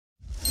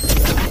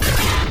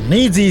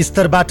निजी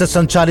स्तरबाट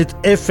सञ्चालित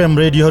एफएम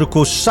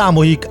रेडियोहरूको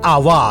सामूहिक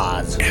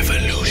आवाज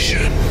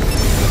एभोल्युसन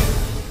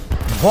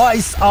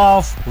भोइस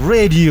अफ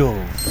रेडियो।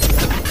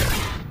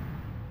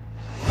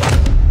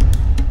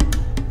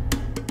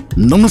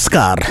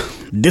 नमस्कार।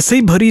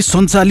 देशैभरि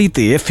सञ्चालित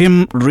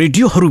एफएम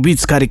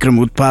रेडियोहरूबीच कार्यक्रम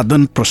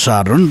उत्पादन,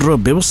 प्रसारण र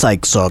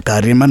व्यावसायिक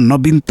सहकार्यमा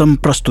नवीनतम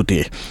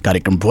प्रस्तुति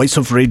कार्यक्रम भोइस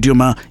अफ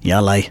रेडियोमा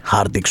यहाँलाई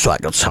हार्दिक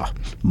स्वागत छ।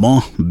 म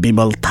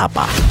विमल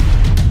थापा।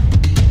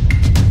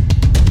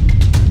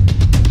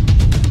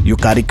 यो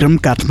कार्यक्रम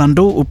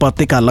काठमाडौँ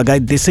उपत्यका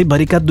लगायत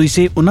देशैभरिका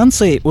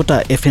 279वटा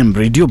एफएम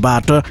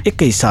रेडियोबाट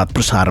एकैसाथ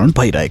प्रसारण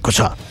भइरहेको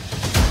छ।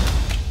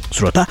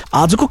 श्रोता,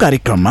 आजको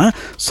कार्यक्रममा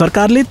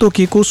सरकारले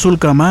तोकेको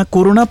शुल्कमा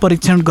कोरोना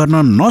परीक्षण गर्न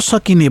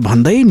नसकिने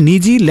भन्दै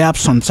निजी ल्याब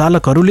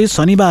सञ्चालकहरूले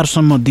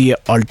शनिबारसम्म दिए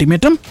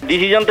अल्टिमेटम।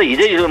 डिसिजन त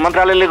हिजै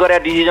मन्त्रालयले गरे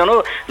डिसिजन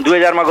हो,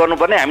 2000 मा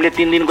गर्नुपर्ने, हामीले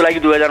 3 दिनको लागि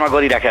 2000 मा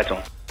गरिराखेका छौँ।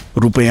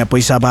 रुपैयाँ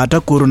पैसाबाट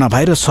कोरोना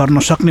भाइरस सर्न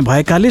सक्ने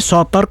भएकाले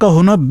सतर्क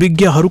हुन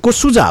विज्ञहरूको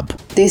सुझाव।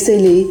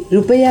 त्यसैले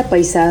रुपैयाँ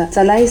पैसा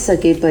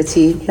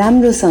चलाइसकेपछि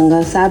राम्रोसँग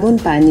साबुन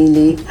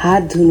पानीले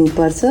हात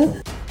धुनुपर्छ।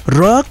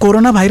 र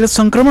कोरोना भाइरस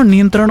संक्रमण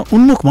नियन्त्रण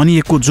उन्मुख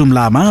भनिएको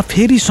जुम्लामा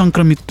फेरि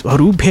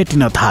संक्रमितहरू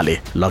भेटिन थाले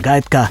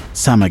लगायतका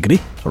सामग्री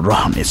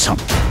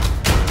रहनेछन्।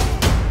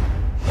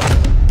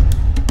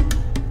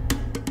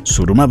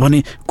 सुरुमा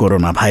भने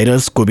कोरोना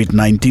भाइरस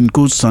कोभिड-19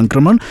 को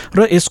संक्रमण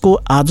र यसको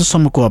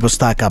आजसम्मको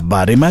अवस्थाका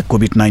बारेमा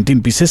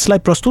कोभिड-19 विशेषलाई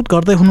प्रस्तुत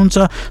गर्दै हुनुहुन्छ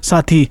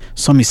साथी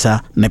समीसा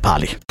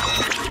नेपाली।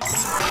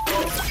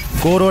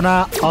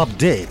 Corona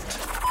update.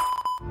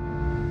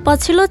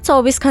 पछिल्लो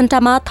 24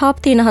 घण्टामा थप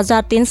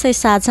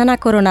 3,307 जना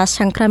कोरोना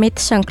संक्रमित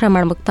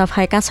संक्रमणमुक्त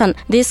भएका छन्।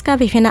 देशका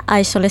विभिन्न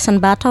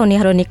आइसोलेसनबाट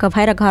उनीहरू निको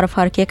भएर घर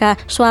फर्किएका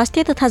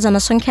स्वास्थ्य तथा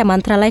जनसङ्ख्या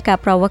मन्त्रालयका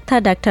प्रवक्ता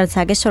डाक्टर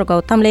जागेश्वर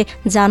गौतमले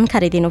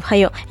जानकारी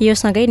दिनुभयो। यो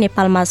सँगै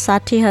नेपालमा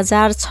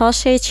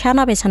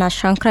 60,696 जना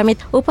संक्रमित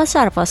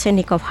उपचारपछि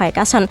निको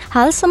भएका छन्।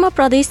 हालसम्म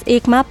प्रदेश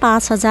 1 मा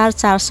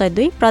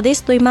 5,402,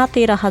 प्रदेश 2 मा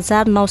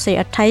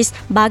 13,928,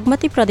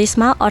 बागमती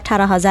प्रदेशमा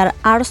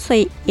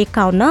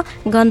 18,851,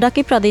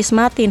 गण्डकी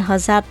प्रदेशमा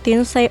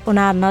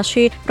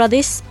 3,379,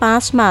 प्रदेश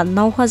 5 मा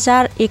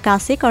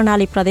 9,081,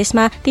 कर्णाली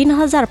प्रदेशमा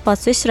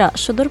 3,025 र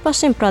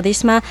सुदूरपश्चिम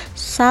प्रदेशमा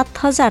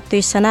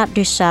 7,030 जना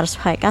डिस्चार्ज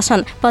भएका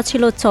छन्।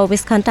 पछिल्लो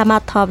 24 घण्टामा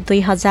थप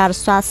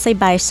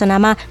 2,722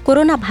 जनामा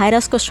कोरोना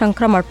भाइरसको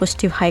संक्रमण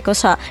पुष्टि भएको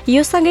छ।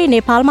 यो सँगै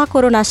नेपालमा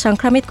कोरोना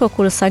संक्रमितको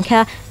कुल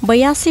संख्या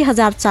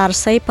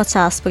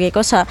 82,450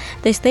 पुगेको छ।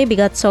 त्यस्तै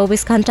विगत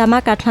 24 घण्टामा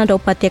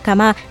काठमाडौँ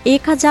उपत्यकामा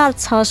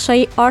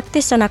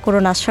 1,638 जना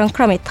कोरोना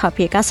संक्रमित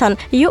थपिएका छन्।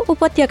 यो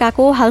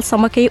उपत्यकाको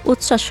हालसम्मकै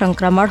उच्च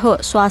संक्रमण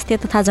हो। स्वास्थ्य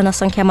तथा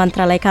जनसङ्ख्या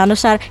मन्त्रालयका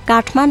अनुसार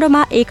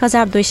काठमाडौँमा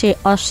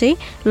 1,280,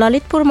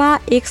 ललितपुरमा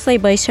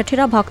 162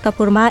 र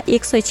भक्तपुरमा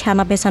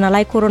 196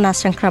 जनालाई कोरोना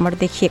संक्रमण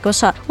देखिएको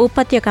छ।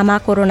 उपत्यकामा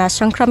कोरोना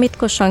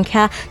संक्रमितको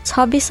संख्या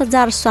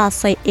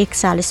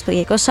 26,741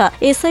 पुगेको छ।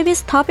 यसैबीच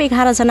थप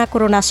 11 जना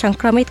कोरोना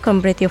संक्रमितको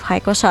मृत्यु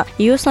भएको छ।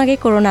 यो सँगै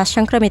कोरोना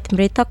संक्रमित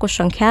मृतकको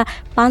संख्या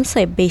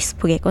 520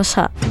 पुगेको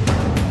छ।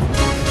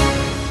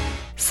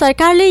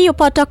 सरकारले यो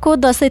पटकको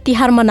दशैं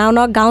तिहार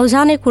मनाउन गाउँ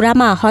जाने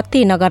कुरामा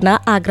हत्ती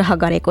नगर्न आग्रह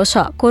गरेको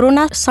छ।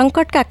 कोरोना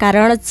संकटका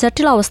कारण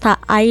जटिल अवस्था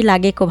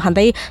आइलागेको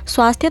भन्दै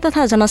स्वास्थ्य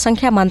तथा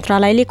जनसङ्ख्या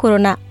मन्त्रालयले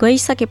कोरोना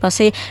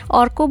गइसकेपछि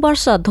अर्को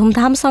वर्ष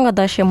धुमधामसँग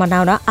दशैं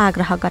मनाउन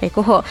आग्रह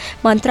गरेको हो।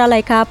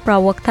 मन्त्रालयका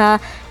प्रवक्ता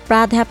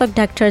प्राध्यापक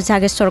डाक्टर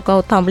जागेश्वर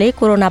गौतमले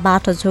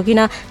कोरोनाबाट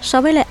जोगिन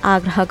सबैलाई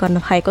आग्रह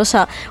गर्नुभएको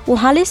छ।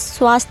 उहाँले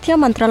स्वास्थ्य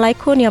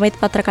मन्त्रालयको नियमित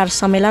पत्रकार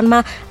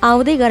सम्मेलनमा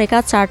आउँदै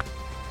गरेका चाड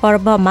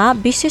पर्वमा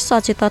विशेष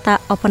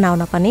सचेतता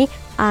अपनाउन पनि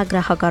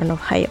आग्रह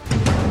गर्नुभयो।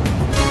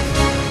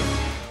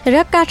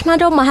 र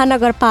काठमाडौँ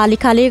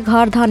महानगरपालिकाले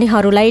घर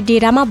धनीहरूलाई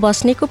डेरामा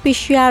बस्नेको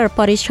पीसीआर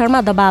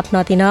परीक्षणमा दबाव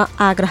नदिन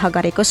आग्रह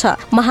गरेको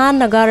छ।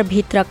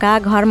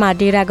 महानगरभित्रका घरमा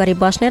डेरा गरी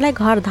बस्नेलाई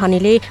घर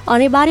धनीले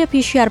अनिवार्य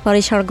पीसीआर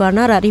परीक्षण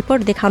गर्न र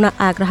रिपोर्ट देखाउन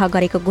आग्रह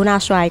गरेको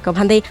गुनासो आएको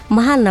भन्दै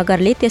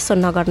महानगरले त्यसो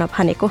नगर्न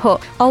भनेको हो।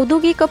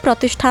 औद्योगिक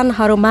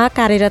प्रतिष्ठानहरूमा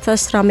कार्यरत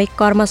श्रमिक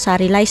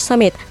कर्मचारीलाई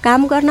समेत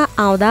काम गर्न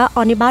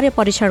आउँदा अनिवार्य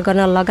परीक्षण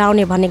गर्न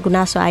लगाउने भन्ने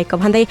गुनासो आएको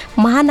भन्दै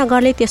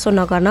महानगरले त्यसो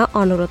नगर्न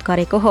अनुरोध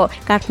गरेको हो।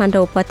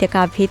 काठमाडौँ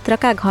उपत्यका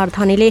भित्रका घर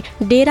धनीले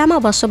डेरामा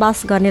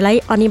बसोबास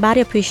गर्नेलाई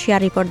अनिवार्य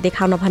पीसीआर रिपोर्ट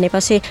देखाउन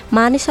भनेपछि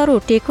मानिसहरू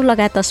टेकु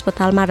लगायत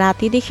अस्पतालमा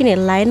रातिदेखि नै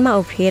लाइनमा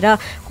उभिएर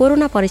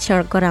कोरोना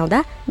परीक्षण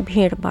गराउँदा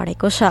भिड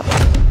बढेको छ।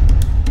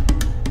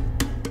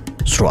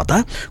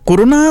 श्रोता,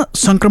 कोरोना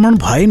संक्रमण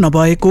भए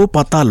नभएको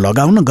पत्ता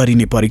लगाउन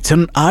गरिने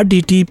परीक्षण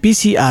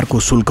RDT-PCR को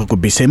शुल्कको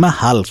विषयमा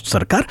हाल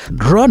सरकार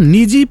र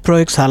निजी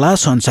प्रयोगशाला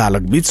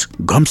सञ्चालक बीच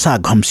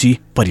घम्साघम्सी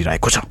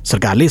परिरहेको छ।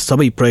 सरकारले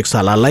सबै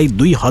प्रयोगशालालाई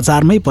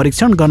 2000 मै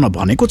परीक्षण गर्न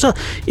भनेको छ।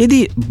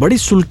 यदि बढी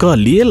शुल्क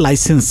लिए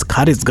लाइसेन्स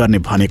खारेज गर्ने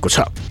भनेको छ।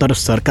 तर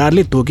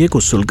सरकारले तोकेको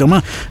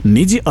शुल्कमा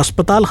निजी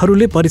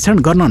अस्पतालहरूले परीक्षण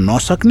गर्न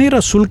नसक्ने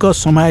र शुल्क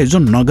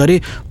समायोजन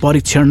नगरे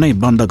परीक्षण नै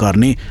बन्द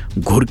गर्ने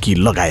घुर्की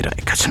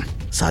लगाइरहेका छन्।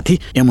 साथी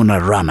Yamuna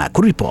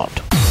रामाको report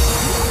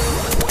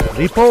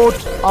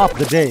of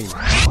the day.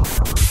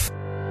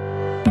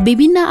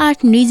 विभिन्न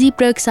 8 निजी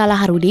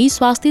प्रयोगशालाहरूले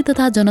स्वास्थ्य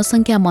तथा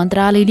जनसङ्ख्या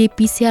मन्त्रालयले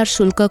पीसीआर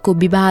शुल्कको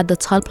विवाद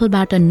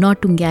छलफलबाट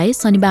नटुङ्ग्याए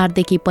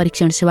शनिबारदेखि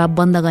परीक्षण सेवा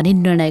बन्द गर्ने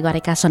निर्णय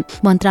गरेका छन्।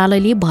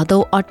 मन्त्रालयले भदौ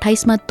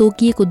 28 मा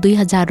तोकिएको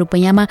 2000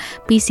 रुपैयाँमा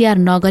पीसीआर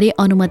नगरे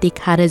अनुमति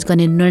खारेज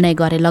गर्ने निर्णय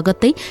गरे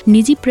लगत्तै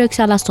निजी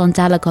प्रयोगशाला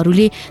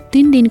सञ्चालकहरूले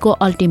 3 दिनको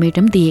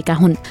अल्टिमेटम दिएका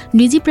हुन्।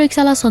 निजी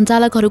प्रयोगशाला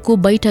सञ्चालकहरूको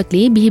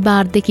बैठकले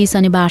बिहीबारदेखि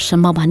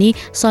शनिबारसम्म भने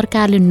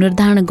सरकारले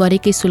निर्धारण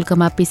गरेकै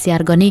शुल्कमा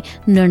पीसीआर गर्ने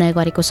निर्णय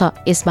गरेको छ।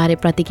 यसबारे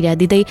प्रतिक्रिया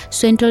दिँदै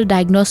सेन्ट्रल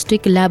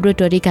डायग्नोस्टिक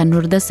ल्याबोरेटरीका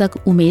निर्देशक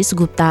उमेश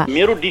गुप्ता,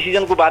 मेरो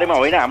डिसिजनको बारेमा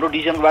होइन, हाम्रो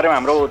डिसिजनको बारेमा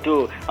हाम्रो त्यो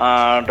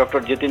डाक्टर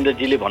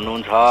जितेन्द्रजीले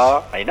भन्नुहुन्छ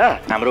होइन।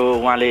 हाम्रो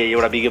उहाँले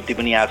एउटा विज्ञप्ति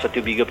पनि आएको छ,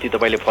 त्यो विज्ञप्ति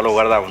तपाईँले फलो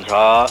गर्दा हुन्छ।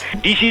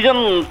 डिसिजन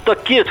त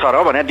के छ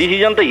र भने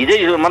डिसिजन त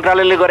हिजै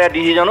मन्त्रालयले गरे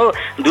डिसिजन हो।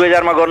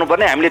 2000 मा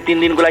गर्नुपर्ने हामीले 3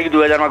 दिनको लागि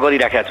 2000 मा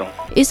गरिराखेका छौँ।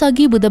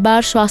 यसअघि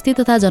बुधबार स्वास्थ्य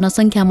तथा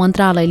जनसङ्ख्या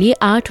मन्त्रालयले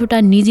 8 वटा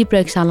निजी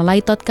प्रयोगशालालाई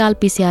तत्काल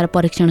पीसीआर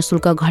परीक्षण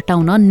शुल्क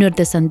घटाउन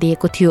निर्देशन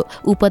दिएको थियो।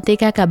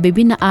 उपत्यकाका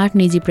विभिन्न 8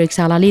 निजी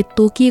प्रयोगशालाले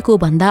तोकिएको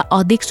भन्दा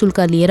अधिक शुल्क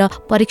लिएर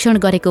परीक्षण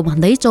गरेको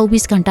भन्दै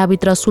 24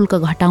 घण्टाभित्र शुल्क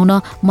घटाउन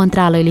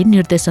मन्त्रालयले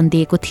निर्देशन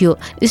दिएको थियो।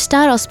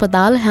 स्टार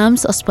अस्पताल,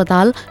 ह्याम्स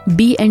अस्पताल,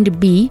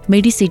 B&B,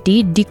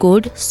 मेडिसिटी,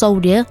 डिकोड,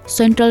 सौर्य,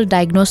 सेन्ट्रल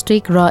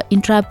डायग्नोस्टिक र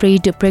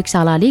इन्ट्राप्रेड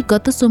प्रयोगशालाले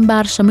गत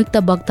सोमबार संयुक्त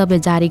वक्तव्य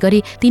जारी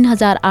गरी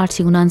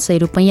 3879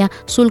 रुपैयाँ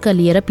शुल्क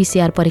लिएर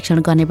पीसीआर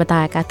परीक्षण गर्ने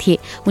बताएका थिए।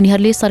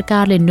 उनीहरूले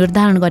सरकारले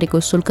निर्धारण गरेको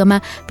शुल्कमा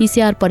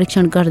पीसीआर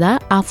परीक्षण गर्दा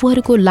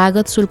आफूहरूको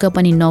लागत शुल्क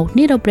पनि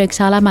नउठ्ने र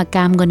प्रयोगशालामा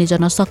काम गर्ने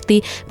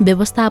जनशक्ति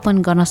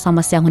व्यवस्थापन गर्न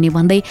समस्या हुने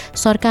भन्दै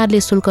सरकारले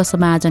शुल्क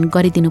समायोजन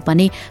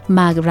गरिदिनुपर्ने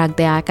माग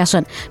राख्दै आएका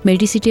छन्।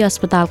 मेडिसिटी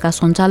अस्पतालका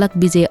सञ्चालक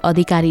विजय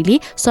अधिकारीले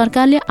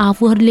सरकारले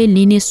आफूहरूले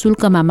लिने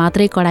शुल्कमा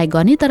मात्रै कडाई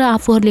गर्ने तर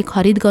आफूहरूले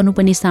खरिद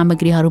गर्नुपर्ने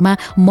सामग्रीहरूमा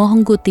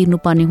महँगो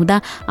तिर्नुपर्ने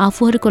हुँदा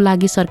आफूहरूको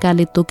लागि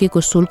सरकारले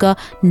तोकेको शुल्क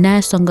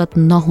न्यायसङ्गत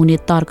नहुने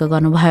तर्क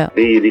गर्नुभयो।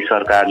 यदि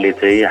सरकारले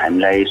चाहिँ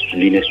हामीलाई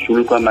लिने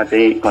शुल्कमा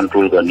चाहिँ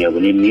कन्ट्रोल गर्ने हो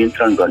भने,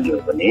 नियन्त्रण गर्ने हो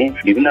भने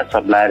विभिन्न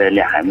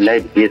सप्लायरहरूले हामीलाई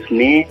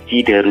बेच्ने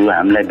किटहरू,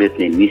 हामीलाई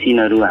बेच्ने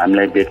मेसिनहरू,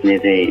 हामीलाई बेच्ने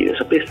चाहिँ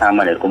सबै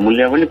सामानहरूको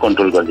मूल्य पनि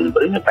कन्ट्रोल गरिदिनु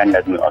पर्यो नि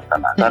पेन्डेमिक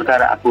अवस्थामा।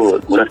 सरकार आफू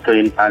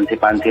गुणस्तरीय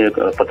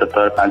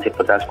 575,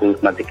 550 को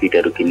रूपमा चाहिँ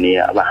किटहरू किन्ने,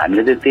 अब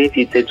हामीले चाहिँ त्यही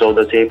चिज चाहिँ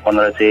 1400,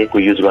 1500 को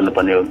युज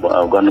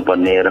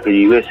गर्नुपर्ने र फेरि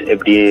US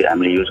FDA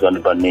हामीले युज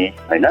गर्नुपर्ने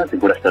होइन।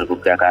 गुणस्तरको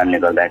कारणले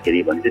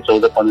गर्दाखेरि भने चाहिँ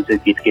 1400-1500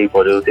 किट केही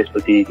पर्यो।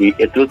 त्यसपछि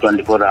यत्रो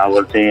 24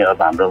 आवर चाहिँ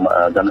अब हाम्रो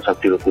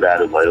जनशक्तिको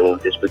कुराहरू भयो।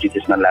 त्यसपछि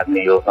त्यसमा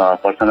लाग्ने यो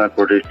पर्सनल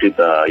प्रोटेक्टिभ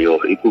यो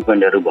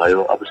इक्विपमेन्टहरू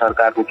भयो। अब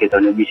सरकारको के छ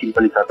भने मेसिन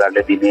पनि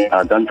सरकारले दिने,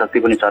 जनशक्ति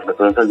पनि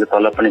सरकारले,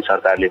 तलब पनि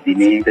सरकारले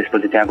दिने,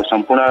 त्यसपछि त्यहाँको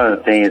सम्पूर्ण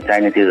चाहिँ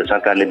चाहिने चिजहरू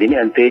सरकारले दिने।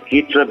 अनि त्यही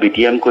किट र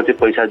VTM को चाहिँ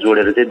पैसा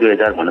जोडेर चाहिँ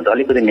 2000 भन्नु त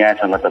अलिकति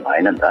न्यायसँग त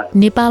भएन नि त।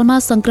 नेपालमा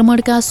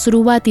संक्रमणका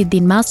सुरुवाती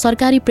दिनमा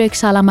सरकारी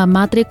प्रयोगशालामा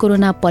मात्रै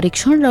कोरोना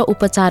परीक्षण र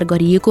उपचार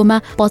गरिएकोमा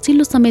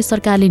पछिल्लो समय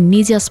सरकारले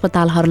निजी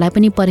अस्पतालहरूलाई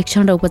पनि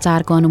परीक्षण र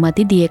उपचारको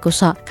अनुमति दिएको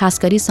छ। खास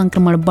गरी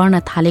संक्रमण बढ्न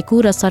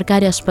थालेको र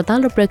सरकारी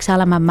अस्पताल र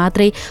प्रयोगशालामा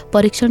मात्रै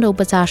परीक्षण र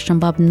उपचार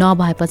सम्भव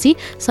नभएपछि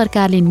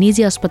सरकारले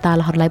निजी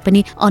अस्पतालहरूलाई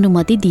पनि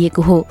अनुमति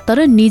दिएको हो।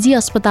 तर निजी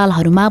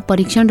अस्पतालहरूमा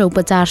परीक्षण र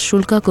उपचार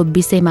शुल्कको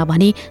विषयमा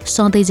भने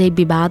सधैँझै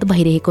विवाद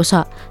भइरहेको छ।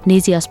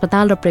 निजी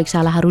अस्पताल र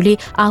प्रयोगशालाहरूले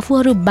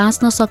आफूहरू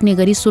बाँच्न सक्ने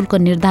गरी शुल्क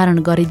निर्धारण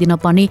गरिदिन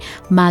पर्ने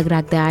माग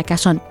राख्दै आएका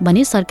छन्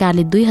भने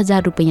सरकारले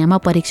 2000 रुपैयाँमा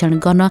परीक्षण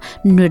गर्न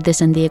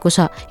निर्देशन दिएको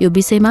छ। यो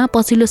विषयमा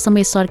पछिल्लो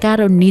समय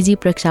सरकार र निजी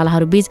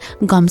प्रयोगशालाहरूबीच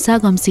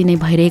घम्साघम्सी नै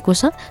भइरहेको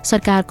छ।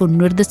 सरकारको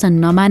निर्देशन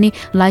नमाने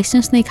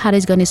लाइसेन्स नै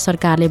खारेज गर्ने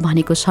सरकारले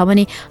भनेको छ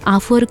भने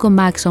आफूहरूको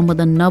माग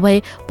सम्बोधन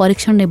नभए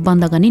परीक्षण नै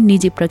बन्द गर्ने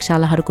निजी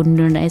प्रयोगशालाहरूको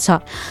निर्णय छ।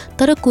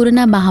 तर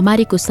कोरोना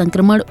महामारीको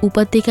संक्रमण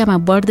उपत्यकामा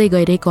बढ्दै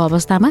गइरहेको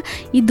अवस्थामा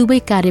यी दुवै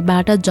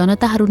कार्यबाट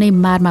जनताहरू नै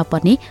मारमा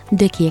पर्ने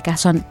देखिएका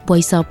छन्।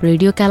 भोइस अफ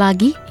रेडियोका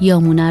लागि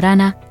यमुना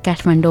राणा,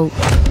 काठमाडौँ।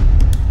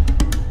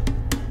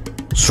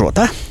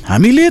 श्रोता,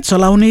 हामीले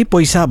चलाउने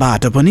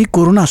पैसाबाट पनि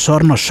कोरोना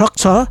सर्न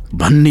सक्छ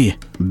भन्ने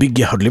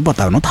विज्ञहरूले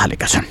बताउन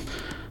थालेका छन्।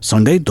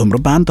 सँगै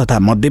धूम्रपान तथा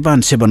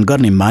मद्यपान सेवन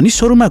गर्ने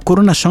मानिसहरूमा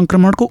कोरोना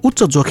संक्रमणको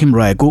उच्च जोखिम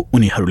रहेको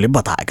उनीहरूले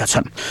बताएका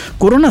छन्।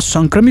 कोरोना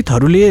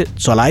संक्रमितहरूले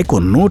चलाएको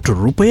नोट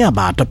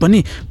रुपैयाँबाट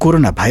पनि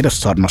कोरोना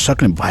भाइरस सर्न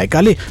सक्ने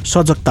भएकाले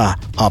सजगता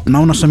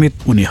अपनाउन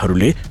समेत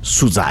उनीहरूले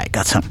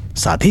सुझाएका छन्।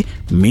 साथै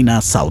मीना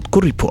साउथको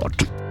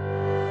रिपोर्ट।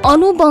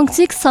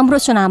 आनुवंशिक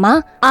संरचनामा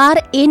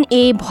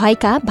RNA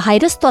भएका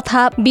भाइरस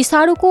तथा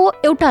विषाणुको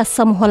एउटा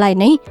समूहलाई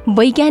नै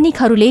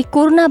वैज्ञानिकहरूले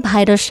कोरोना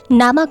भाइरस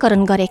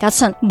नामाकरण गरेका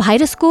छन्।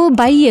 भाइरसको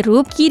बाह्य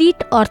रूप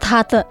किरीट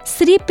अर्थात्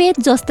श्रीपेट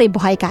जस्तै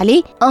भएकाले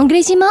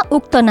अंग्रेजीमा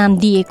उक्त नाम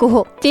दिएको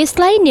हो।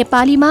 त्यसलाई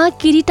नेपालीमा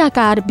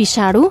किरीटाकार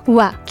विषाणु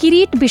वा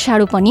किरीट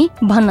विषाणु पनि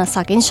भन्न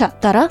सकिन्छ।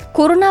 तर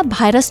कोरोना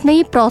भाइरस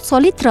नै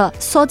प्रचलित र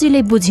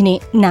सजिलै बुझिने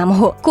नाम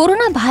हो।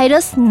 कोरोना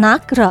भाइरस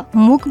नाक र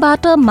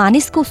मुखबाट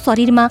मानिसको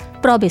शरीरमा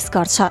प्रवेश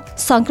गर्छ।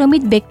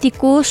 संक्रमित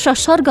व्यक्तिको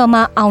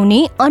संसर्गमा आउने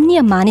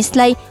अन्य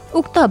मानिसलाई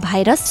उक्त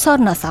भाइरस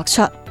सर्न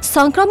सक्छ।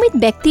 संक्रमित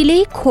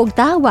व्यक्तिले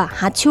खोक्दा वा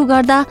हाच्छ्यु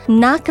गर्दा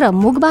नाक र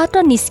मुखबाट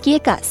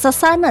निस्किएका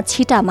ससाना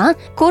छिटामा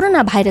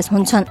कोरोना भाइरस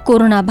हुन्छन्।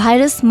 कोरोना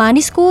भाइरस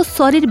मानिसको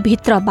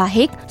शरीरभित्र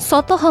बाहेक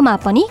सतहमा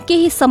पनि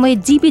केही समय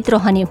जीवित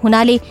रहने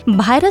हुनाले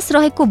भाइरस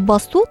रहेको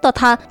वस्तु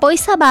तथा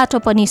पैसाबाट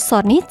पनि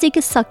सर्ने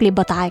चिकित्सकले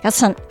बताएका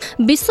छन्।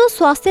 विश्व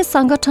स्वास्थ्य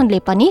संगठनले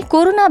पनि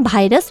कोरोना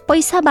भाइरस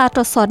पैसाबाट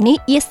सर्ने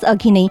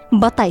यसअघि नै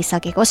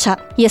बताइसकेको छ।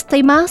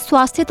 यस्तैमा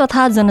स्वास्थ्य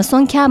तथा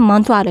जनसंख्या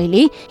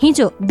मन्त्रालयले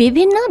हिजो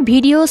विभिन्न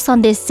भिडियो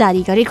सन्देश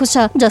जारी गरेको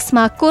छ,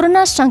 जसमा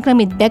कोरोना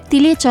संक्रमित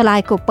व्यक्तिले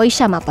चलाएको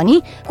पैसामा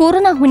पनि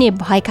कोरोना हुने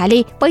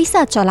भएकाले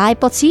पैसा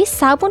चलाएपछि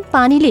साबुन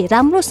पानीले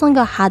राम्रोसँग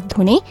हात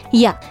धुने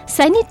या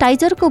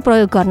सेनिटाइजरको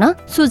प्रयोग गर्न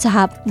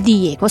सुझाव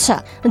दिइएको छ।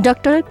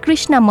 डाक्टर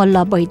कृष्ण मल्ल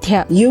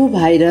वैद्य, यो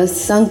भाइरस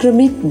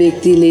संक्रमित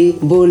व्यक्तिले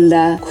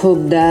बोल्दा,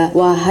 खोक्दा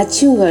वा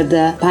हाच्छ्यु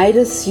गर्दा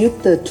भाइरस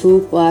युक्त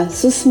थुक वा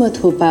सूक्ष्म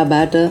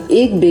थोपाबाट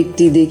एक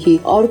व्यक्तिदेखि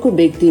अर्को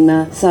व्यक्तिमा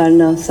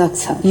सर्न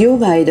सक्छ। यो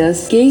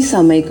भाइरस केही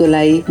समयको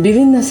लागि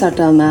विभिन्न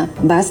सतहमा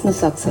बाँच्न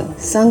सक्छ।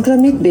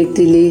 संक्रमित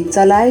व्यक्तिले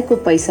चलाएको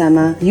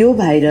पैसामा यो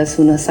भाइरस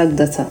हुन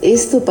सक्दछ।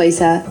 यस्तो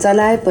पैसा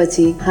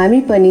चलाएपछि हामी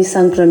पनि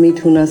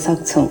संक्रमित हुन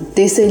सक्छौं।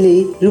 त्यसैले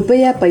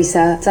रुपैयाँ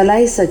पैसा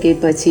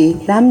चलाइसकेपछि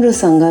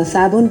राम्रोसँग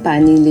साबुन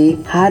पानीले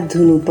हात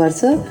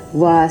धुनुपर्छ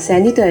वा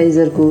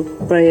सेनिटाइजरको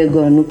प्रयोग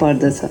गर्नु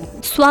पर्दछ।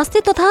 स्वास्थ्य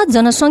तथा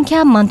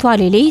जनसंख्या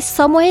मन्त्रालयले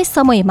समय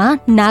समयमा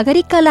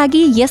नागरिकका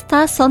लागि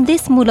यस्ता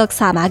सन्देशमूलक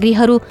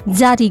सामग्रीहरू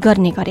जारी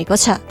गर्ने गरेको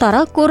छ।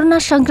 तर कोरोना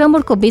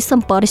संक्रमणको विषम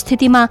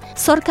परिस्थितिमा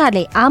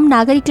सरकारले आम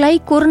नागरिकलाई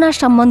कोरोना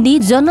सम्बन्धी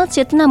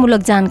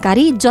जनचेतनामूलक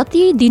जानकारी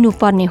जति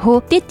दिनुपर्ने हो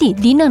त्यति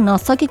दिन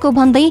नसकेको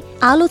भन्दै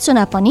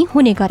आलोचना पनि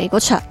हुने गरेको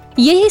छ।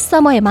 यही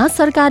समयमा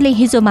सरकारले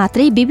हिजो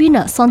मात्रै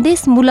विभिन्न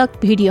सन्देशमूलक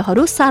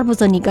भिडियोहरू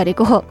सार्वजनिक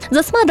गरेको हो,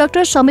 जसमा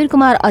डाक्टर समीर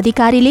कुमार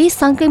अधिकारीले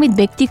संक्रमित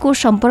व्यक्तिको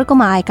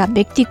सम्पर्कमा आएका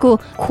व्यक्तिको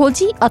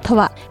खोजी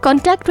अथवा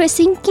कन्ट्याक्ट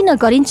ट्रेसिङ किन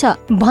गरिन्छ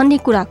भन्ने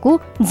कुराको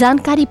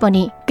जानकारी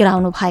पनि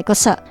गराउनु भएको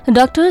छ।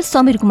 डाक्टर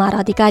समीर कुमार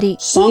अधिकारी,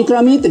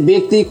 संक्रमित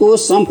व्यक्तिको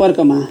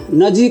सम्पर्कमा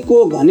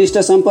नजिकको घनिष्ठ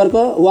सम्पर्क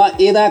वा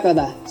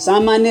यदाकदा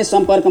सामान्य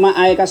सम्पर्कमा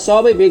आएका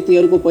सबै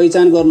व्यक्तिहरूको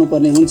पहिचान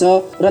गर्नुपर्ने हुन्छ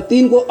र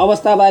तिनको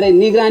अवस्थाबारे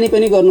निगरानी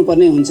पनि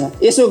गर्नुपर्ने हुन्छ।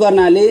 यसो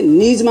गर्नाले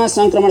निजमा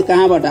संक्रमण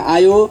कहाँबाट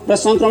आयो र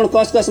संक्रमण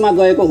कस कसमा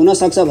गएको हुन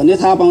सक्छ भन्ने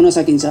थाहा पाउन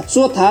सकिन्छ।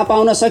 सो थाहा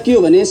पाउन सकियो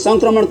भने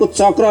संक्रमणको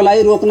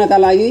चक्रलाई रोक्नका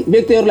लागि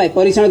व्यक्तिहरूलाई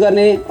परीक्षण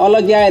गर्ने,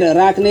 अलग्याएर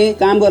राख्ने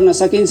काम गर्न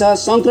सकिन्छ।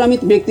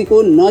 संक्रमित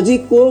व्यक्तिको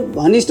नजिकको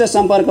घनिष्ठ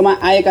सम्पर्कमा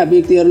आएका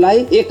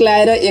व्यक्तिहरूलाई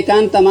एक्लाएर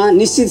एकान्तमा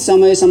निश्चित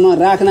समयसम्म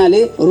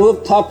राख्नाले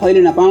रोग थप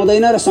फैलिन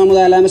पाउँदैन र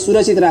समुदायलाई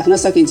सुरक्षित राख्न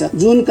सकिन्छ,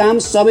 जुन काम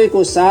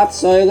सबैको साथ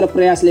सहयोग र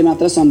प्रयासले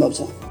मात्र सम्भव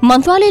छ।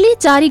 मन्त्रालयले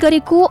जारी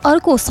गरेको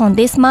अर्को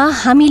सन्देशमा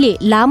हामीले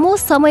लामो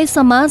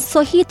समयसम्म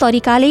सही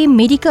तरिकाले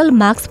मेडिकल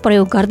मास्क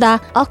प्रयोग गर्दा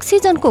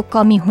अक्सिजनको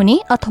कमी हुने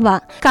अथवा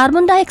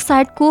कार्बन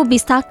डाइअक्साइडको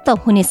विषाक्त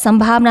हुने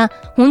सम्भावना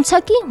हुन्छ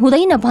कि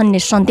हुँदैन भन्ने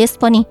सन्देश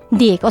पनि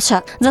दिएको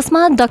छ,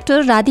 जसमा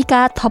डाक्टर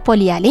राधिका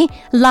थपलियाले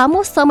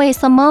लामो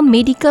समयसम्म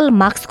मेडिकल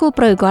मास्कको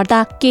प्रयोग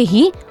गर्दा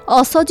केही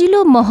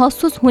असजिलो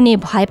महसुस हुने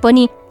भए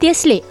पनि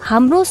त्यसले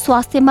हाम्रो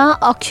स्वास्थ्यमा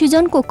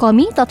अक्सिजनको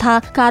कमी तथा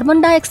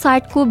कार्बन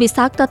डाइअक्साइडको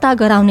विषाक्तता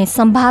गराउने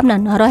सम्भावना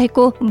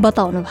नरहेको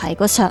बताउनु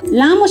भएको छ।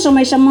 लामो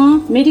समयसम्म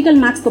मेडिकल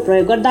मास्कको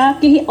प्रयोग गर्दा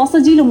केही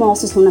असजिलो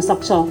महसुस हुन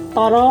सक्छ,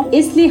 तर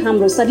यसले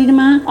हाम्रो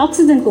शरीरमा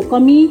अक्सिजनको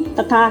कमी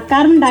तथा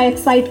कार्बन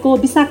डाइअक्साइडको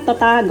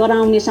विषाक्तता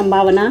गराउने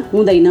सम्भावना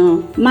हुँदैन।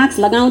 मास्क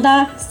लगाउँदा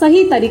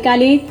सही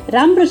तरिकाले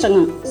राम्रोसँग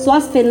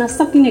श्वास फेर्न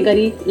सकिने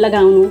गरी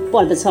लगाउनु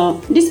पर्दछ।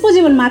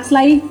 डिस्पोजेबल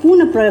मास्कलाई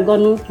पुनः प्रयोग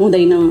गर्नु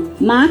हुँदैन।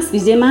 मास्क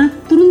भिजेमा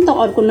तुरुन्त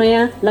अर्को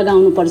नयाँ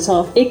लगाउनु पर्छ।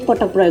 एक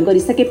पटक प्रयोग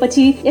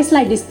गरिसकेपछि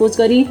यसलाई डिस्पोज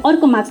गरी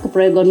अर्को मास्कको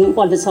प्रयोग गर्नु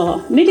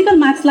पर्दछ। मेडिकल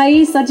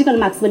मास्कलाई सर्जिकल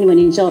मास्क पनि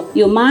भनिन्छ।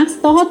 यो मास्क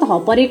तह तह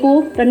परेको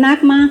र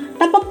नाकमा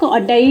टपक्क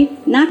अड्याई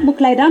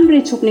नाकमुखलाई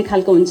राम्ररी छोप्ने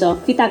खालको हुन्छ।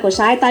 फिताको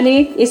सहायताले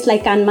यसलाई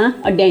कानमा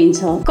अड्याइन्छ।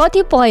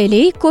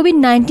 कतिपयले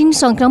कोभिड-19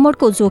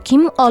 संक्रमणको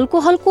जोखिम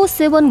अल्कोहलको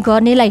सेवन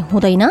गर्नेलाई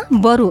हुँदैन,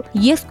 बरु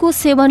यसको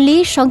सेवनले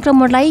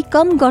संक्रमणलाई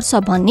कम गर्छ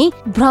भन्ने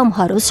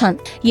भ्रमहरू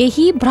छन्।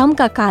 यही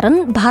भ्रमका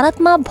कारण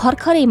भारतमा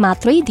भर्खरै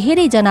मात्रै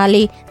धेरै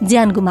जनाले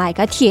ज्यान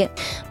गुमाएका थिए।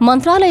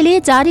 मन्त्रालयले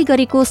जारी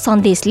गरेको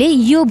सन्देशले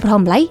यो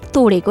भ्रमलाई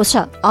तोडेको छ।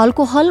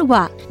 अल्कोहल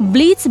वा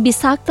ब्लिच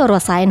विषाक्त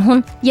रसायन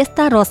हुन्।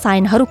 यस्ता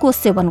रसायनहरूको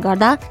सेवन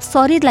गर्दा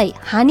शरीरलाई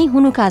हानि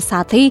हुनुका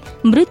साथै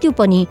मृत्यु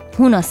पनि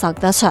हुन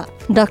सक्दछ।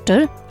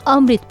 डाक्टर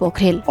अमृत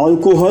पोखरेल,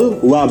 अल्कोहल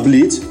वा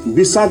ब्लिच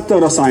विषाक्त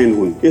रसायन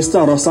हुन्।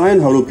 यस्ता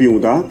रसायनहरू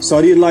पिउँदा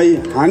शरीरलाई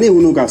हानि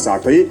हुनुका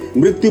साथै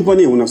मृत्यु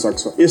पनि हुन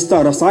सक्छ।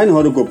 यस्ता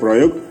रसायनहरूको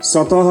प्रयोग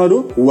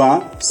सतहहरू वा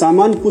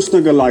सामान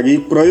पुस्नका लागि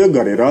प्रयोग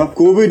गरेर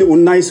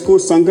कोभिड-19 को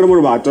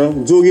संक्रमणबाट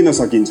जोगिन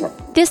सकिन्छ।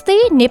 त्यस्तै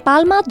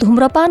नेपालमा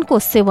धूम्रपानको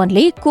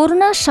सेवनले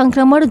कोरोना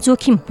संक्रमण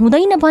जोखिम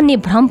हुँदैन भन्ने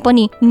भ्रम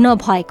पनि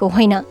नभएको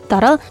होइन।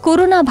 तर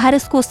कोरोना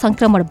भाइरसको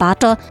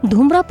संक्रमणबाट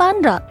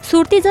धूम्रपान र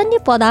सुर्तीजन्य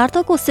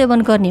पदार्थको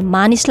सेवन गर्ने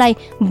मानिसलाई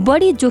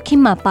बढी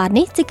जोखिममा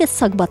पार्ने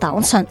चिकित्सक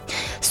बताउँछन्।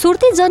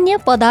 सुर्तीजन्य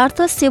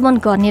पदार्थ सेवन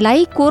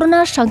गर्नेलाई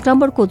कोरोना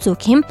संक्रमणको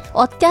जोखिम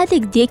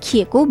अत्याधिक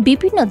देखिएको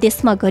विभिन्न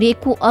देशमा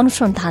गरिएको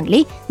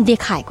अनुसन्धानले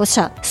देखाएको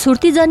छ।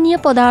 सुर्तीजन्य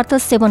पदार्थ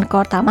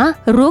सेवनकर्तामा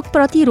रोग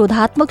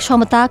प्रतिरोधात्मक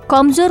क्षमता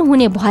कमजोर हुने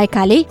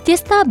भएकाले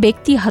त्यस्ता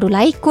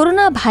व्यक्तिहरूलाई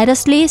कोरोना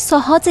भाइरसले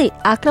सहजै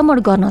आक्रमण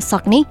गर्न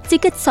सक्ने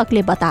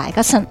चिकित्सकले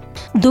बताएका छन्।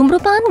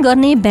 धूम्रपान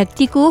गर्ने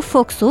व्यक्तिको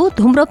फोक्सो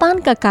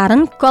धूम्रपानका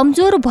कारण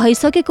कमजोर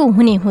भइसकेको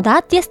हुने हुँदा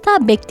त्यस्ता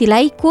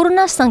व्यक्तिलाई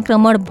कोरोना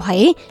संक्रमण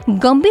भए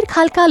गम्भीर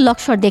खालका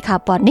लक्षण देखा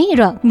पर्ने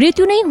र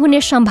मृत्यु नै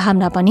हुने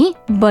सम्भावना पनि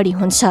बढी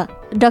हुन्छ।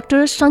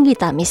 डाक्टर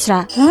संगीता मिश्रा,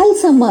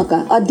 हालसम्मका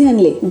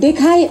अध्ययनले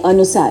देखाए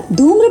अनुसार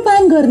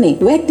धूम्रपान गर्ने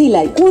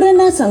व्यक्तिलाई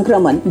कोरोना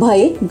संक्रमण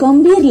भए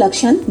गम्भीर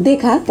लक्षण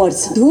देखा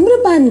पर्छ।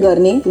 धूम्रपान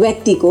गर्ने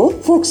व्यक्तिको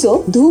फोक्सो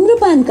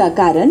धूम्रपानका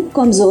कारण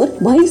कमजोर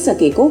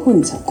भइसकेको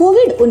हुन्छ।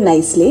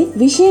 कोभिड-19 ले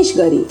विशेष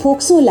गरी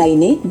फोक्सोलाई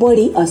नै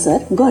बढी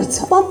असर गर्छ।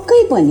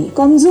 पक्कै पनि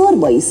कमजोर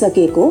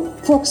भइसकेको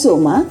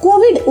फोक्सोमा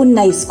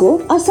कोभिड-19 को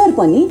असर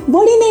पनि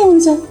बढी नै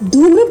हुन्छ।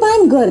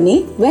 धूम्रपान गर्ने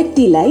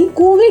व्यक्तिलाई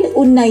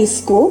कोभिड-19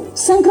 को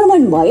संक्रमण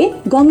भए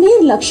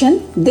गम्भीर लक्षण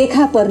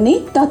देखा पर्ने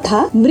तथा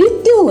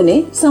मृत्यु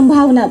हुने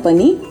सम्भावना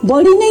पनि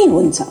बढी नै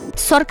हुन्छ।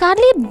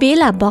 सरकारले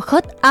बेला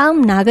बखत आम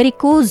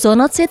नागरिकको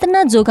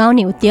जनचेतना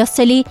जोगाउने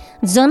उद्देश्यले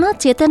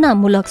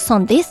जनचेतनामूलक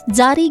सन्देश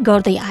जारी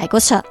गर्दै आएको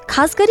छ।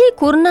 खास गरी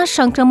कोरोना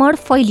संक्रमण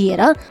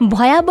फैलिएर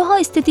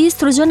भयावह स्थिति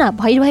सृजना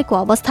भइरहेको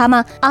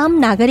अवस्थामा आम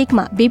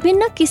नागरिकमा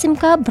विभिन्न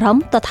किसिमका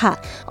भ्रम तथा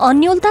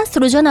अन्योलता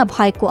सृजना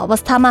भएको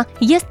अवस्थामा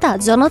यस्ता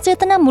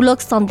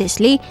जनचेतनामूलक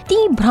सन्देशले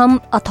ती भ्रम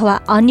अथवा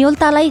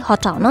अन्योलतालाई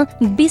हटाउन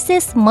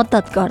विशेष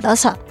मद्दत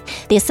गर्दछ।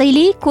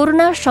 त्यसैले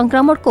कोरोना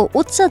संक्रमणको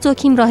उच्च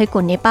जोखिम रहेको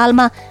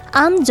नेपालमा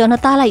आम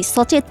जनतालाई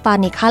सचेत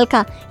पार्ने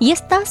खालका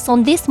यस्ता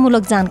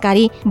सन्देशमूलक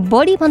जानकारी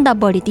बढी भन्दा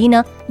बढी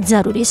दिन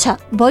जरुरी छ।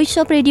 भोइस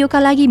अफ रेडियोका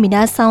लागि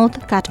मिना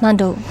साउथ,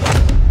 काठमाडौँ।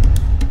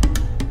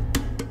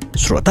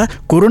 श्रोता,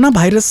 कोरोना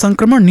भाइरस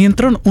संक्रमण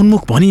नियन्त्रण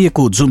उन्मुख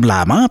भनिएको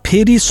जुम्लामा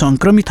फेरि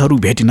संक्रमितहरू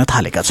भेटिन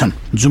थालेका छन्।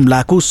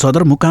 जुम्लाको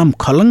सदरमुकाम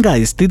खलङ्गा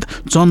स्थित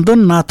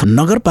चन्दननाथ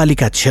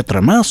नगरपालिका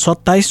क्षेत्रमा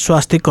 27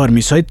 स्वास्थ्य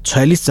कर्मी सहित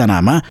 46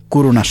 जनामा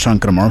कोरोना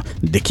संक्रमण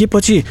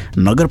देखिएपछि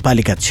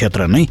नगरपालिका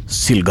क्षेत्र नै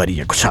सिल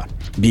गरिएको छ।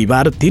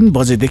 बिहिबार 3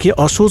 बजेदेखि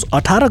असोज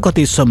 18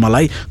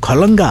 गतेसम्मलाई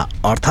खलङ्गा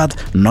अर्थात्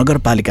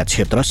नगरपालिका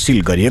क्षेत्र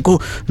सिल गरिएको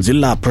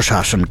जिल्ला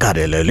प्रशासन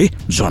कार्यालयले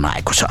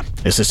जनाएको छ।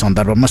 यसै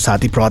सन्दर्भमा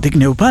साथी प्रतीक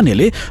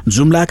नेउपानेले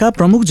जुम्लाका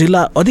प्रमुख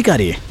जिल्ला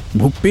अधिकारी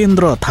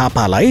भूपेन्द्र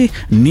थापालाई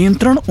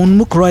नियन्त्रण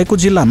उन्मुख रहेको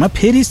जिल्लामा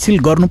फेरि सिल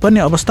गर्नुपर्ने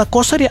अवस्था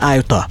कसरी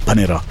आयो त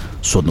भनेर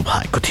सोध्नु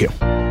भएको थियो।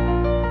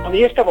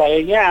 यस्तो भयो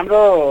यहाँ हाम्रो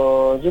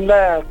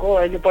जुम्लाको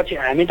अहिले पछि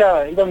हामी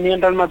त एकदम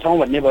नियन्त्रणमा छौँ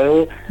भन्ने भयो।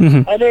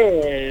 अहिले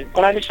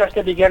कर्णाली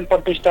स्वास्थ्य विज्ञान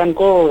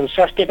प्रतिष्ठानको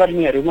स्वास्थ्य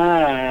कर्मीहरूमा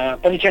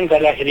परीक्षण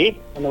गर्दाखेरि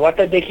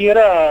वार्ता देखियो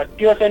र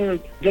त्यो चाहिँ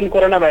जुन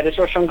कोरोना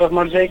भाइरसको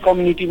संक्रमण चाहिँ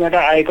कम्युनिटीबाट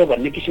आएको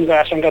भन्ने किसिमको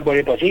आशंका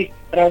बढेपछि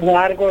र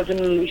उहाँहरूको जुन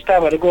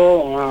स्टाफहरूको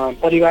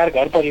परिवार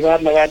घर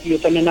परिवार लगायत यो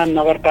चन्दननाथ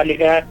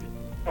नगरपालिका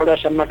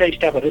एउटासम्मका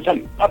स्टाफहरू छन्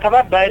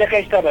अथवा बाहिरका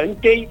स्टाफहरू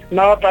त्यही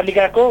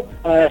नगरपालिकाको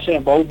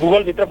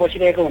भूगोलभित्र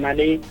बसिरहेको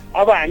हुनाले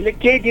अब हामीले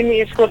केही दिन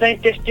यसको चाहिँ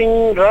टेस्टिङ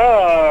र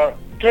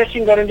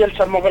ट्रेसिङ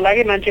गरिन्जेलसम्मको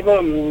लागि मान्छेको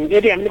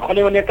यदि हामीले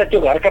खोल्यौँ भने त त्यो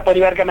घरका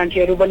परिवारका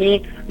मान्छेहरू पनि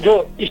जो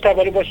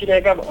स्टाफहरू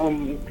बसिरहेका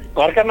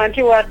घरका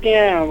मान्छे वा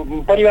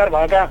त्यहाँ परिवार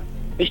भएका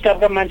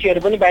स्टाफका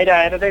मान्छेहरू पनि बाहिर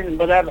आएर चाहिँ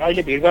बजार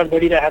अहिले भिडभाड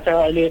बढिरहेको छ।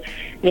 अहिले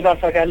नेपाल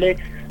सरकारले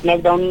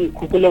लकडाउन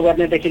खुकुलो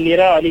गर्नेदेखि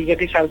लिएर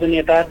अलिकति सार्वजनिक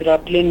यातायात र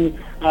प्लेन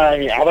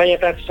हवाई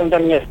यातायात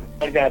सञ्चालन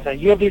गरिरहेको छ।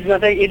 यो बिचमा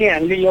चाहिँ यदि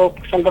हामीले यो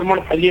संक्रमण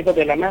फैलिएको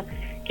बेलामा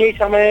केही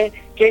समय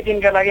केही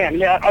दिनका लागि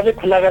हामीले अझै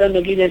खुल्ला गरेर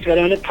नेग्लिजेन्स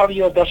गर्यो भने थप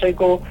यो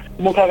दसैँको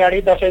मुख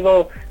अगाडि दसैँको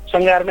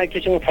सङ्घारमा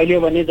किसिमको फैलियो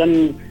भने झन्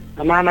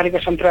महामारीको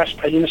सन्तास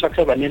फैलिन सक्छ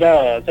भनेर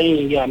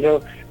चाहिँ यो हाम्रो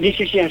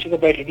डिसिसिएमसीको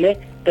बैठकले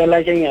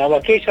त्यसलाई चाहिँ अब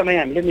केही समय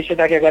हामीले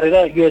निषेधाज्ञा गरेर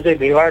यो चाहिँ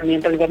भिडभाड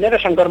नियन्त्रण गर्ने र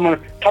संक्रमण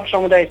थप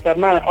समुदाय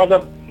स्तरमा अझ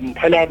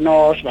फैलावट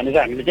नहोस् भनेर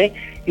हामीले चाहिँ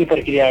यो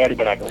प्रक्रिया अगाडि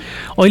बढाएको।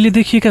 अहिले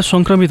देखिएका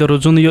संक्रमितहरू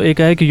जुन यो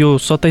एकाएक यो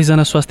 27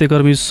 जना स्वास्थ्य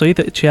कर्मी सहित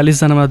 46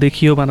 जनामा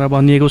देखियो भनेर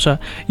भनिएको छ,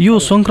 यो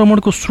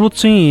संक्रमणको स्रोत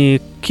चाहिँ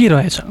के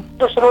रहेछ?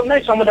 त्यो स्रोत नै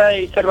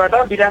समुदाय स्तरबाट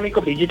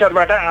बिरामीको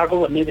भिजिटरबाट आएको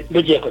भन्ने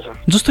बुझिएको छ।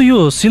 जस्तो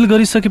यो सिल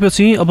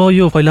गरिसकेपछि अब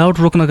यो फैलावट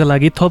रोक्नका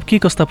लागि थप के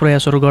कस्ता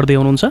प्रयासहरू गर्दै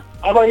हुनुहुन्छ?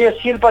 अब यो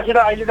सिल पछि त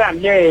अहिले त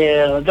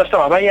हामीले जस्तो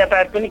हवाई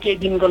यातायात पनि केही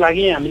दिनको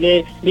लागि हामीले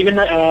विभिन्न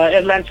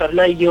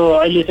एयरलाइन्सहरूलाई यो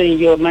अहिले चाहिँ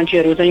यो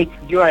मान्छेहरू चाहिँ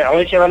यो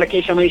हवाई सेवालाई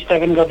केही समय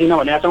स्थगन गरिदिन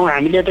भनेका छौँ।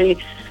 हामीले चाहिँ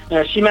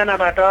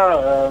सिमानाबाट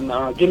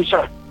जुन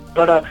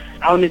बाट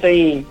आउने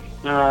चाहिँ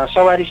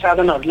सवारी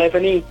साधनहरूलाई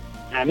पनि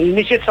हामीले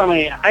निश्चित समय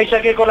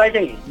आइसकेकोलाई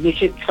चाहिँ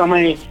निश्चित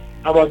समय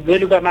अब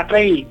बेलुका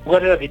मात्रै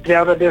गरेर भित्र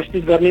आएर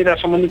व्यवस्थित गर्ने र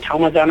सम्बन्धित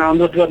ठाउँमा जान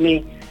अनुरोध गर्ने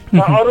र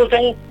अरू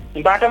चाहिँ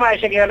बाटोमा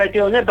आइसकेकालाई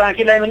त्यो भने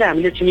बाँकीलाई पनि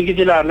हामीले छिमेकी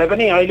जिल्लाहरूलाई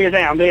पनि अहिले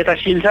चाहिँ हाम्रो यता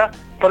सिल छ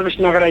प्रवेश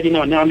नगराइदिनु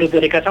भन्ने अनुरोध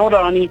गरेका छौँ। र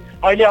अनि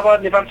अहिले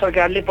अब नेपाल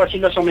सरकारले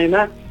पछिल्लो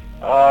समयमा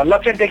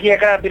लक्षण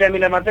देखिएका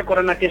बिरामीलाई मात्रै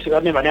कोरोना टेस्ट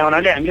गर्ने भन्ने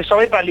हुनाले हामीले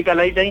सबै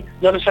पालिकालाई चाहिँ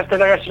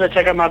जनस्वास्थ्यका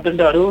सुरक्षाका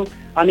मापदण्डहरू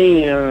अनि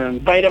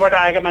बाहिरबाट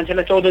आएका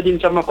मान्छेलाई 14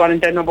 दिनसम्म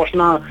क्वारेन्टाइनमा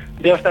बस्न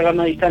व्यवस्था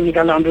गर्न स्थान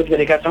निकाल्न अनुरोध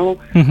गरेका छौँ।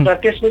 र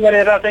त्यसले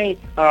गरेर चाहिँ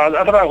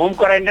अथवा होम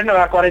क्वारेन्टाइन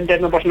वा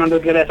क्वारेन्टाइनमा बस्न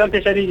अनुरोध गरेका छौँ।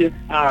 त्यसरी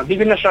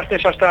विभिन्न स्वास्थ्य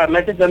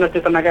संस्थाहरूलाई चाहिँ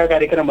जनचेतनाका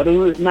कार्यक्रमहरू,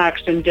 मास्क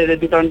सेनिटाइजर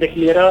वितरणदेखि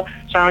लिएर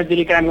सामाजिक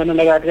दूरी कायम गर्न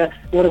लगायतका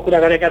कुरो कुरा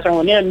गरेका छौँ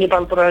भने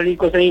नेपाल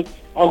प्रहरीको चाहिँ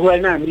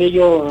अगुवाईमा हामीले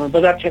यो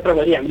बजार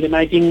क्षेत्रभरि हामीले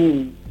माइकिङ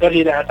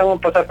गरिरहेका छौँ,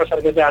 प्रचार प्रसार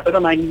गरिरहेका छौँ। र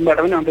माइकिङबाट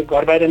पनि हाम्रो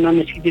घर बाहिर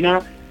ननिस्किदिन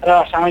र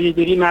सामाजिक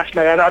दूरी मास्क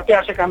लगाएर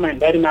अत्यावश्यक काममा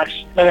हिँड्दाखेरि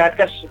मास्क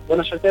लगायतका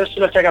जनस्वास्थ्य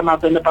सुरक्षाका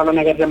मापदण्ड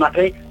पालना गरेर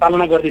मात्रै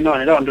पालना गरिदिनु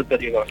भनेर अनुरोध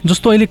गरिएको हो।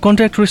 जस्तो अहिले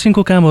कन्ट्याक्ट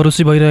ट्रेसिङको कामहरू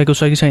चाहिँ भइरहेको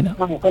छ कि छैन?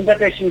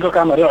 कन्ट्याक्ट ट्रेसिङको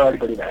कामहरू अगाडि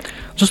बढिरहेको छ।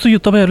 जस्तो यो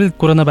तपाईँहरूले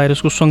कोरोना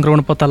भाइरसको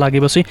संक्रमण पत्ता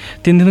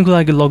लागेपछि 3 दिनको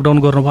लागि लकडाउन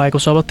गर्नुभएको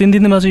छ। अब 3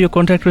 दिनमा चाहिँ यो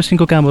कन्ट्याक्ट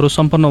ट्रेसिङको कामहरू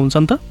सम्पन्न हुन्छ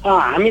नि त?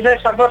 हामी चाहिँ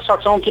सक्दो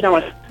सक्छौँ,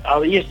 किनभने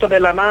अब यस्तो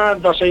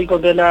बेलामा दसैँको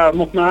बेला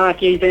मुखमा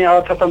केही चाहिँ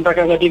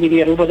अर्थतन्त्रका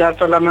गतिविधिहरू, बजार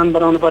चलामान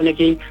बनाउनु पर्ने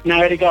केही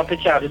नागरिक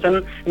अपेक्षाहरू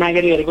छन्।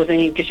 नागरिकहरूको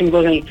चाहिँ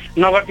किसिमको चाहिँ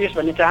नगरियोस्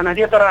भन्ने चाहना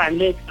थियो। तर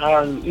हामीले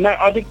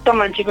अधिकतम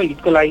मान्छेको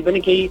हितको लागि पनि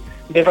केही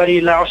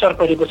व्यापारीलाई असर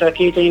परेको छ,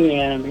 केही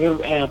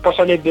चाहिँ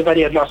पसले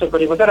व्यापारीहरूलाई असर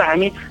परेको छ र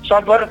हामी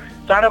सकभर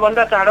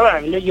चाँडोभन्दा चाँडो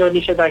हामीले यो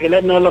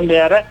निषेधाज्ञालाई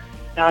नलम्ब्याएर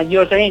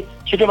यो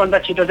चाहिँ छिटोभन्दा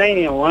छिटो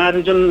चाहिँ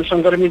उहाँहरू जुन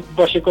सङ्क्रमित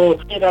बसेको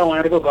र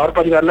उहाँहरूको घर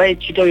परिवारलाई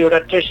छिटो एउटा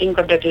ट्रेसिङ,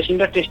 कन्ट्याक्ट ट्रेसिङ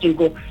र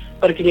टेस्टिङको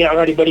प्रक्रिया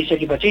अगाडि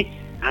बढिसकेपछि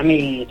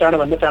हामी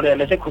चाँडोभन्दा चाँडो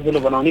यसलाई चाहिँ खुकुलो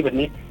बनाउने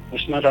भन्ने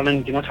उसमा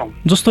रणनीतिमा छौँ।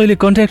 जस्तो अहिले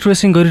कन्ट्याक्ट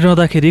ट्रेसिङ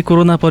गरिरहँदाखेरि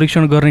कोरोना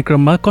परीक्षण गर्ने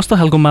क्रममा कस्तो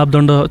खालको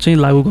मापदण्ड चाहिँ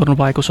लागू गर्नु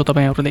भएको छ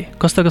तपाईँहरूले?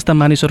 कस्ता कस्ता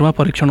मानिसहरूमा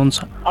परीक्षण हुन्छ?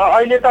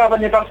 अहिले त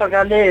अब नेपाल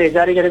सरकारले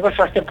जारी गरेको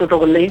स्वास्थ्य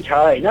प्रोटोकल नै छ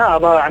होइन।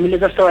 अब हामीले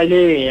जस्तो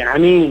अहिले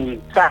हामी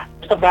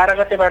 12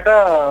 गतेबाट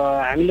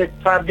हामीले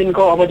 7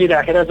 दिनको अवधि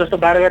राखेर जस्तो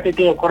 12 गते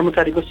त्यो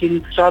कर्मचारीको सिल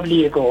सब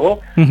लिएको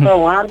हो र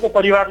उहाँहरूको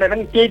परिवारलाई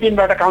पनि केही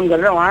दिनबाट काउन्ट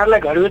गरेर उहाँहरूलाई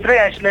घरभित्रै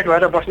आइसोलेट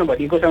भएर बस्नु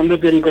भनिएको छ, अनुरोध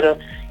गरिएको र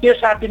यो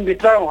 7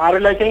 दिनभित्र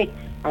उहाँहरूलाई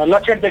चाहिँ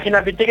लक्षण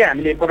देखिन बित्तिकै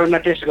हामीले कोरोना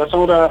टेस्ट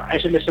गर्छौँ र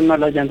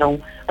आइसोलेसनमा लैजान्छौँ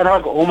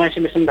अथवा होम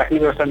आइसोलेसन राख्ने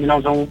व्यवस्था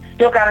मिलाउँछौँ।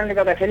 त्यो कारणले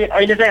गर्दाखेरि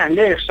अहिले चाहिँ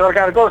हामीले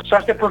सरकारको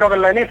स्वास्थ्य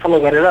प्रोटोकललाई नै फलो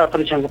गरेर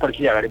परीक्षणको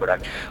प्रक्रिया अगाडि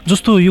बढाएको।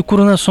 जस्तो यो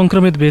कोरोना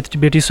सङ्क्रमित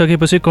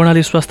भेटिसकेपछि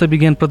कर्णाली स्वास्थ्य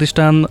विज्ञान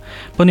प्रतिष्ठान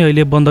पनि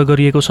अहिले बन्द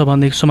गरिएको छ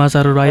भन्ने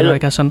समाचारहरू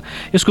आइरहेका छन्।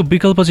 यसको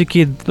विकल्प चाहिँ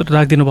के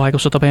राखिदिनु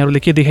भएको छ तपाईँहरूले?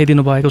 के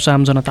देखाइदिनु भएको छ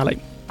आम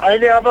जनतालाई?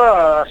 अहिले अब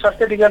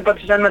स्वास्थ्य विज्ञान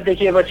प्रतिष्ठानमा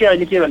देखिएपछि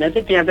अहिले के भने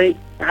चाहिँ त्यहाँ चाहिँ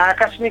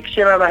आकस्मिक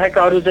सेवा बाहेक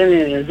अरू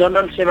चाहिँ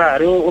जनरल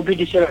सेवाहरू,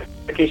 ओपिडी सेवा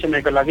केही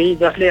समयको लागि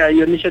जसले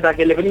यो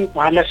निषेधाज्ञाले पनि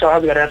उहाँहरूलाई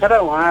सहज गरेको छ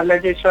र उहाँहरूलाई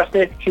चाहिँ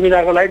स्वास्थ्य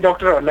सुविधाको लागि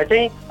डाक्टरहरूलाई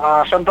चाहिँ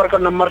सम्पर्क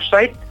नम्बर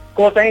सहित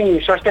को चाहिँ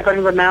स्वास्थ्य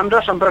कर्मीको नाम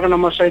र सम्पर्क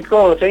नम्बर सहितको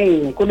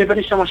चाहिँ कुनै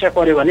पनि समस्या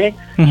पर्यो भने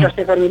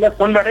स्वास्थ्य कर्मीलाई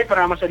फोनबाटै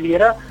परामर्श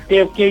लिएर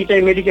त्यो केही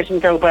चाहिँ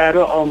मेडिकेसनका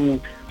उपायहरू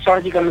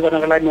सहजीकरण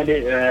गर्नको लागि मैले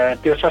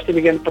त्यो स्वास्थ्य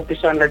विज्ञान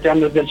प्रतिष्ठानलाई चाहिँ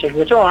अनुरोध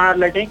गरिसकेको छु।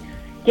 उहाँहरूलाई चाहिँ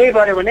केही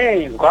गर्यो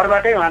भने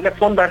घरबाटै उहाँहरूले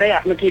फोनबाटै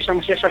आफ्नो केही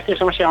समस्या, स्वास्थ्य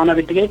समस्या आउन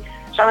बित्तिकै,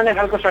 सामान्य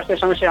खालको स्वास्थ्य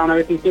समस्या आउन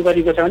बित्तिकै त्यो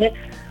गरेको छ भने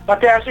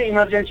अत्यावश्यक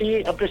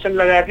इमर्जेन्सी अपरेसन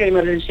लगायतका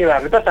इमर्जेन्सी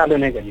सेवाहरू त चालु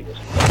नै गरिएको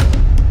छ।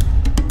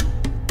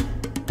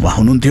 उहाँ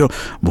हुनुहुन्थ्यो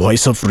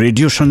भोइस अफ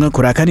रेडियोसँग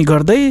कुराकानी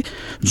गर्दै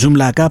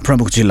जुम्लाका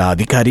प्रमुख जिल्ला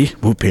अधिकारी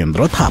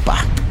भूपेन्द्र थापा।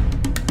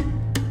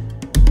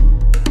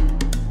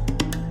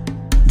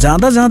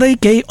 जाँदा जाँदै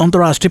केही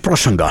अन्तर्राष्ट्रिय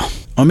प्रसङ्ग।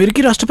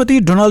 अमेरिकी राष्ट्रपति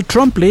डोनाल्ड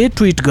ट्रम्पले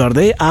ट्विट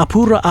गर्दै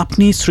आफू र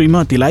आफ्नी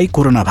श्रीमतीलाई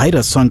कोरोना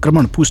भाइरस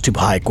संक्रमण पुष्टि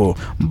भएको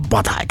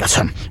बताएका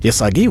छन्।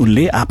 यसअघि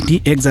उनले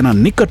आफ्नी एकजना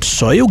निकट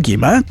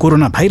सहयोगीमा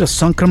कोरोना भाइरस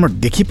संक्रमण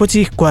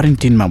देखिपछि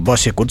क्वारेन्टिनमा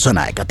बसेको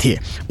जनाएका थिए।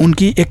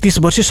 उनकी 31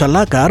 वर्षीय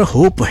सल्लाहकार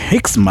होप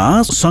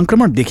हिक्समा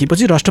संक्रमण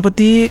देखिपछि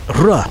राष्ट्रपति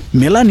र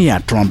मेलानिया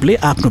ट्रम्पले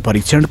आफ्नो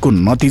परीक्षणको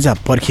नतिजा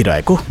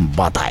पर्खिरहेको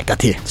बताएका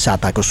थिए।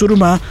 साताको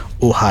सुरुमा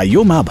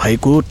ओहायोमा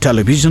भएको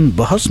टेलिभिजन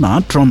बहसमा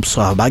ट्रम्प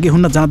सहभागी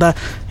हुन जाँदा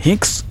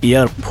हिक्स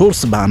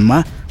एयरफोर्स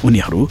वानमा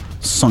उनीहरू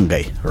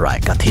सँगै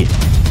रहेका थिए।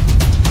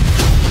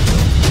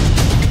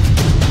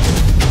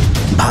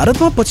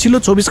 भारतमा पछिल्लो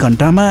 24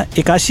 घण्टामा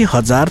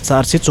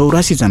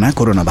 81,484 जना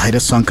कोरोना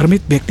भाइरस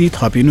संक्रमित व्यक्ति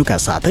थपिनुका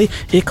साथै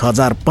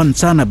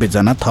 1,095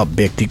 जना थप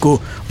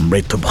व्यक्तिको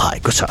मृत्यु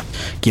भएको छ।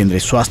 केन्द्रीय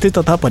स्वास्थ्य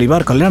तथा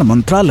परिवार कल्याण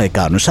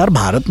मन्त्रालयका अनुसार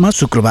भारतमा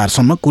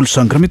शुक्रबारसम्म कुल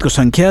संक्रमितको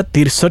संख्या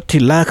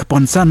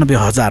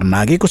 63,95,000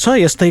 नागेको छ।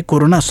 यस्तै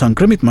कोरोना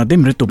संक्रमित मध्ये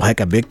मृत्यु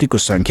भएका व्यक्तिको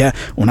संख्या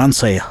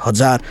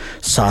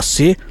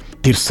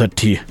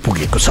 79,763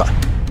 पुगेको छ।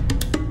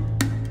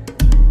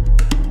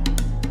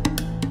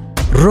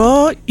 र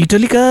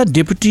इटलीका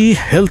डेपुटी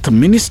हेल्थ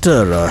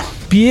मिनिस्टर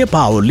पिए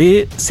पाओले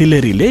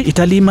सिलेरीले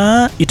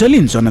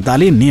इटालियन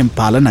जनताले नियम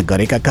पालना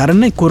गरेका कारण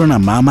नै कोरोना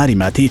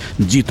महामारीमाथि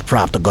जित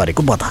प्राप्त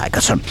गरेको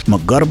बताएका छन्।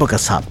 म गर्वका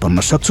साथ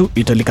भन्न सक्छु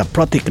इटालीका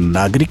प्रत्येक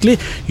नागरिकले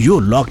यो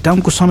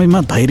लकडाउनको समयमा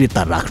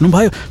धैर्यता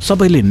राख्नुभयो,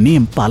 सबैले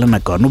नियम पालना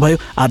गर्नुभयो।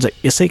 आज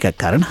यसैका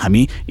कारण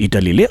हामी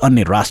इटालीले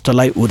अन्य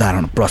राष्ट्रलाई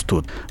उदाहरण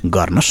प्रस्तुत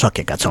गर्न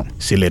सकेका छौँ।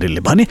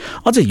 सिलेरीले भने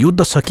अझ युद्ध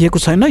सकिएको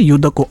छैन,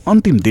 युद्धको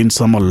अन्तिम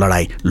दिनसम्म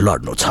लडाई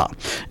लड्नु छ।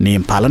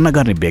 नियम पालना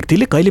गर्ने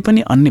व्यक्तिले कहिले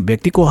पनि अन्य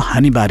व्यक्तिको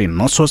हानिबारे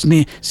नसोच्ने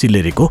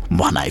सिलेरीको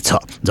भनाइ छ।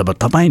 जब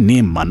तपाईँ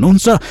नियम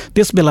मान्नुहुन्छ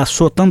त्यसबेला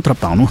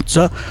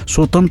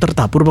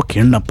स्वतन्त्रतापूर्वक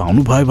हिँड्न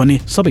पाउनुभयो भने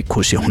सबै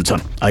खुसी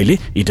हुन्छन्। अहिले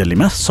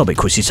इटालीमा सबै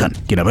खुसी छन्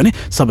किनभने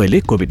सबैले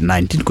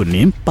कोभिड-19 को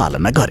नियम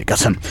पालना गरेका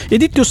छन्।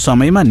 यदि त्यो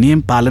समयमा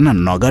नियम पालना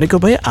नगरेको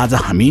भए आज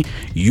हामी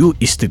यो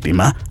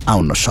स्थितिमा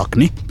आउन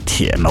सक्ने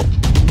थिएनौँ।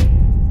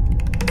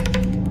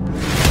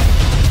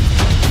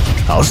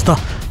 हवस् त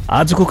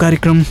आजको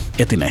कार्यक्रम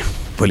यति नै।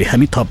 भोलि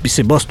हामी थप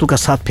विषयवस्तुका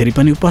साथ फेरि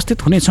पनि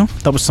उपस्थित हुनेछौँ।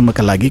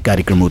 तबसम्मका लागि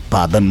कार्यक्रम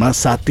उत्पादनमा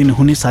साथ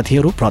दिनुहुने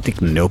साथीहरू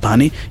प्रतीक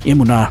न्यौपाने,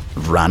 यमुना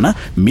राणा,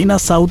 मीना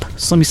साउद,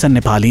 समीसा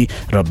नेपाली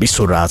र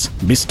विश्वराज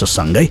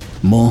विष्टसँगै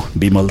म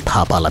विमल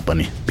थापालाई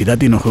पनि बिदा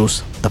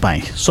दिनुहोस्।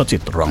 तपाईँ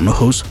सचेत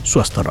रहनुहोस्,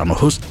 स्वस्थ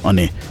रहनुहोस्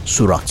अनि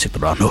सुरक्षित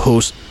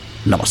रहनुहोस्।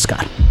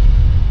 नमस्कार।